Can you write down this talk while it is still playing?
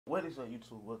What is up,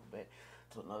 YouTube? Welcome back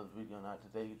to another video. Now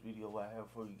today's video what I have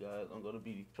for you guys, I'm gonna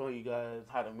be showing you guys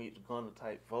how to mix Gunna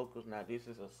type vocals. Now this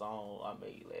is a song I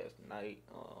made last night.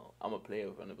 I'm gonna play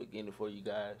it from the beginning for you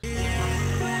guys.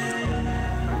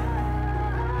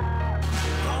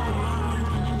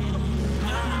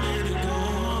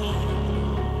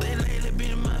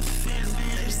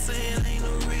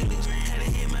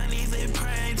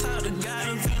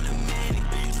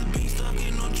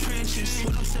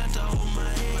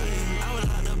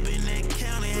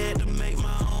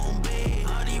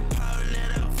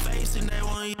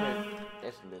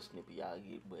 That's a little snippet y'all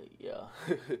get, but yeah.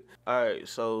 Alright,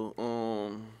 so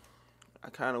I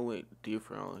kinda went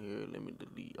different on here. Let me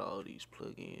delete all these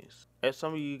plugins. As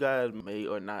some of you guys may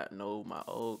or not know, my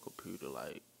old computer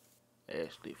like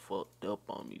actually fucked up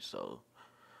on me, so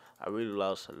I really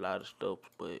lost a lot of stuff,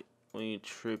 but we ain't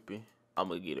tripping. I'm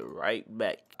gonna get it right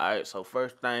back. Alright, so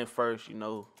first thing first, you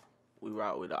know, we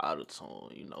rock with the auto-tune,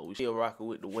 you know. We still rocking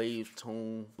with the wave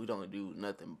tune. We don't do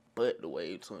nothing but the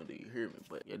wave tune, do you hear me?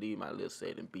 But yeah, these my little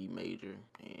set in B major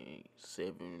and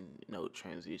 7-note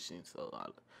transition, so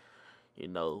you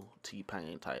know,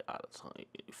 T-Pain type auto-tune,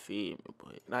 you feel me?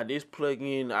 But now this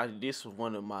plugin, this is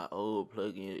one of my old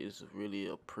plugins. It's really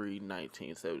a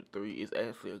pre-1973. It's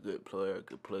actually a good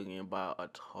plugin by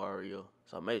Ataria.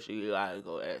 So make sure you guys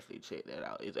go actually check that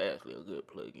out. It's actually a good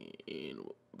plugin. And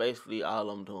basically all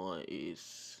I'm doing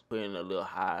is putting a little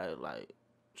high, like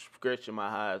stretching my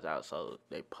highs out so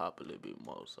they pop a little bit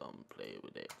more. So I'm playing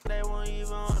with that. They won't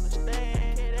even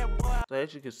understand that boy. So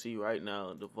as you can see right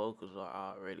now, the vocals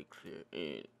are already clear.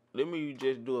 And let me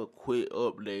just do a quick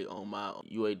update on my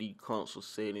UAD console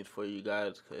settings for you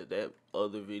guys, because that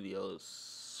other video is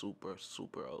super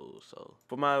old. So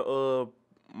for my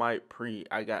mic pre,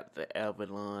 I got the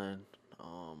Avalon.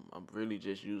 I'm really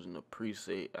just using the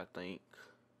preset, I think.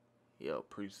 Yeah,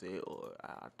 preset, or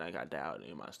I think I dialed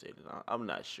in my settings. I'm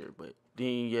not sure, but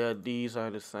then yeah, these are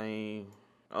the same.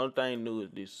 Only thing new is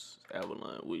this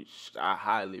Avalon, which I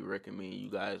highly recommend you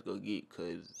guys go get,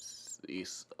 cause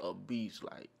it's a beast.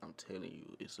 Like I'm telling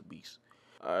you, it's a beast.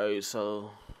 Alright,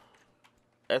 so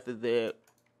after that,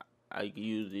 I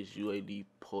use this UAD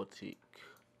Portic,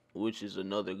 which is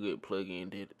another good plugin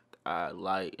that I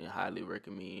like and highly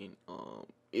recommend.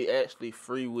 It actually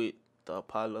free with the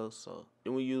Apollo, so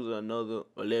then we use another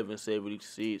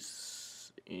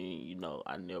 1176, and you know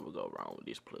I never go wrong with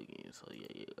this plugin. So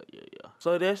yeah.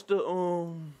 So that's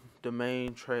the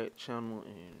main track channel,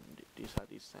 and this how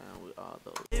this sound with all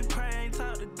those. It praying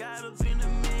talk to God up in a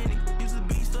minute. Used to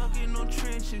be stuck in no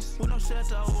trenches with no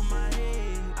shelter over my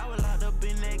head. I was locked up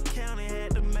in that county,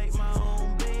 had to make my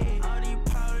own bed. All these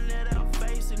problems that I'm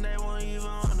facing, they won't even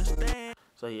understand.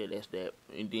 So yeah, that's that.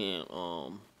 And then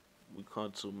we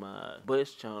come to my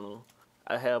bus channel.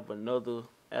 I have another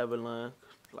Avalon.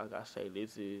 Like I say,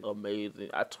 this is amazing.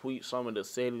 I tweaked some of the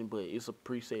settings, but it's a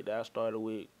preset that I started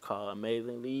with called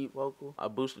Amazing Lead Vocal. I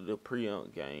boosted the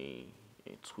preamp gain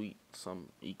and tweaked some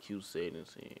EQ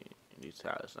settings, and this is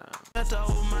how it sounds. That's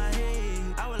over my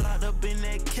head. I was locked up in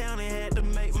that county, had to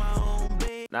make my own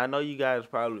bed. Now I know you guys are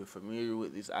probably familiar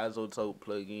with this isotope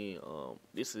plugin.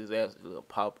 This is actually a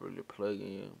popular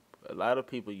plugin. A lot of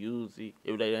people use it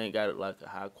if they ain't got it like a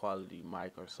high quality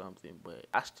mic or something, but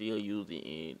I still use it,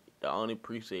 and the only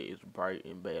preset is bright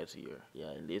and bassier. Yeah,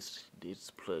 and this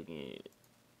plugin,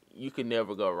 you can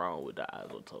never go wrong with the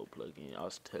isotope plugin. I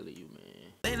was telling you,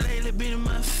 man. They lately been in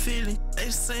my feeling. They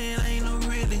saying I ain't no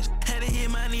realist. Had to hit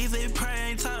my knees, they pray,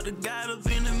 ain't talk to God up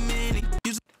in a minute.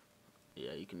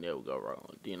 Yeah, you can never go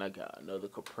wrong. Then I got another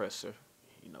compressor.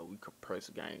 You know, we compress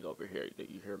gang over here.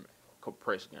 You hear me?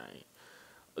 Compress gang.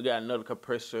 We got another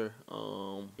compressor.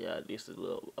 Yeah, this is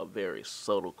a very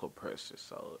subtle compressor,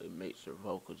 so it makes your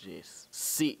vocal just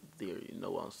sit there. You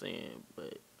know what I'm saying?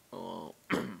 But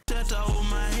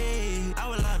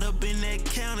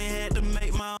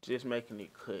just making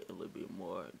it cut a little bit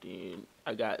more. Then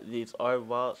I got this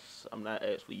RVox. I'm not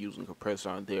actually using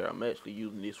compressor on there. I'm actually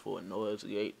using this for a noise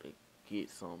gate to get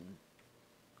some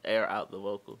air out the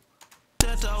vocal.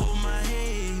 Then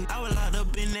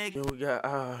we got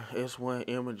S1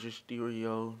 imager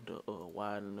stereo to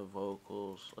widen the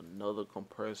vocals, another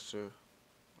compressor,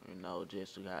 you know,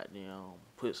 just to goddamn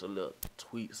put some little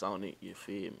tweaks on it, you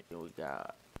feel me? Then we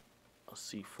got a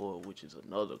C4, which is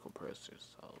another compressor.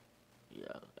 So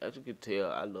yeah, as you can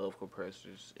tell, I love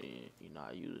compressors, and you know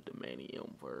I use the Manny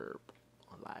M Verb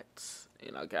a lot.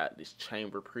 And I got this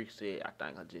chamber preset. I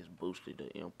think I just boosted the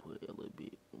input a little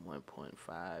bit,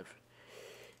 1.5.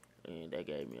 And that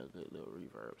gave me a good little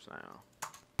reverb sound.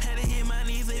 Had to hit my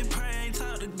knees and pray, ain't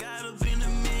talk to God up in a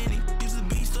minute. Used to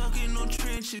be stuck in no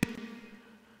trenches.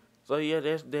 So yeah,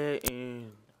 that's that,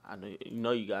 and I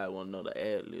know you guys want to know the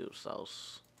ad lib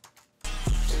sauce. For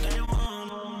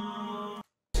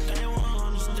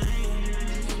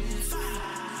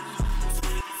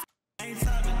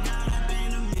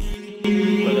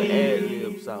the ad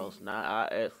lib sauce, now I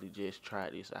actually just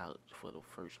tried this out for the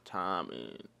first time,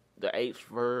 and the H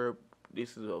verb.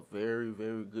 This is a very,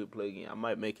 very good plugin. I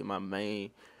might make it my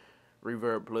main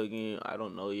reverb plugin. I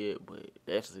don't know yet, but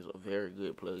that's just a very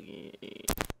good plugin. And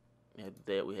after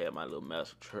that, we had my little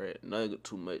master track. Nothing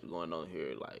too much going on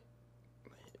here, like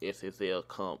SSL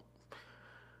comp,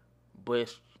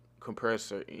 bus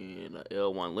compressor, and a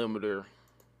L1 limiter.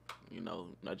 You know,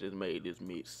 I just made this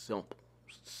mix simple.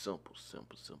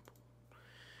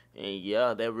 And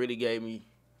yeah, that really gave me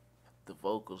the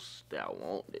vocals that I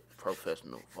want, the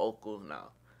professional vocals. Now,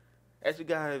 as you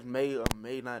guys may or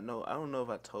may not know, I don't know if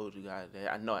I told you guys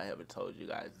that. I know I haven't told you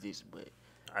guys this, but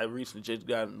I recently just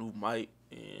got a new mic,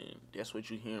 and that's what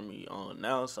you hear me on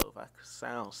now. So if I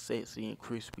sound sexy and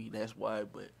crispy, that's why.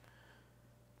 But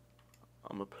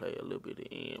I'm gonna play a little bit of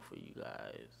the end for you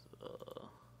guys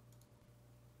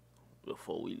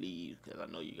before we leave, because I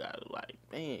know you guys are like,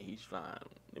 man, he's fine.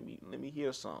 Let me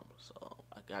hear something. So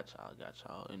I got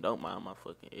y'all, and don't mind my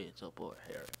fucking edge up or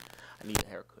hair. I need a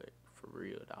haircut for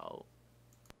real, dog.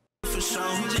 For sure,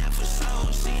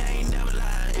 she ain't never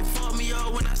lied. It fucked me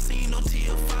up when I seen no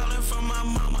tears falling from my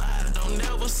mama. I don't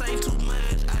never say too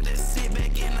much. I just sit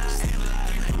back and I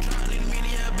analyze. Ain't trying in the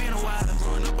media, been a while.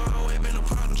 Growing up, always been a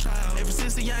problem child. Ever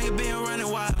since a young, been running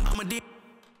wild. I'm a dick.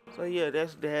 So yeah,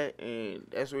 that's that, and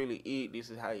that's really it. This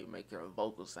is how you make your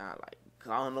vocals sound like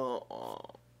Gunna.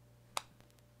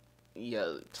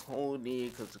 Yeah, tune in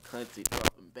because the content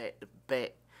dropping back to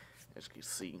back, as you can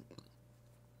see.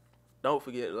 Don't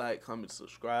forget to like, comment,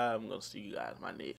 subscribe. I'm gonna see you guys in my next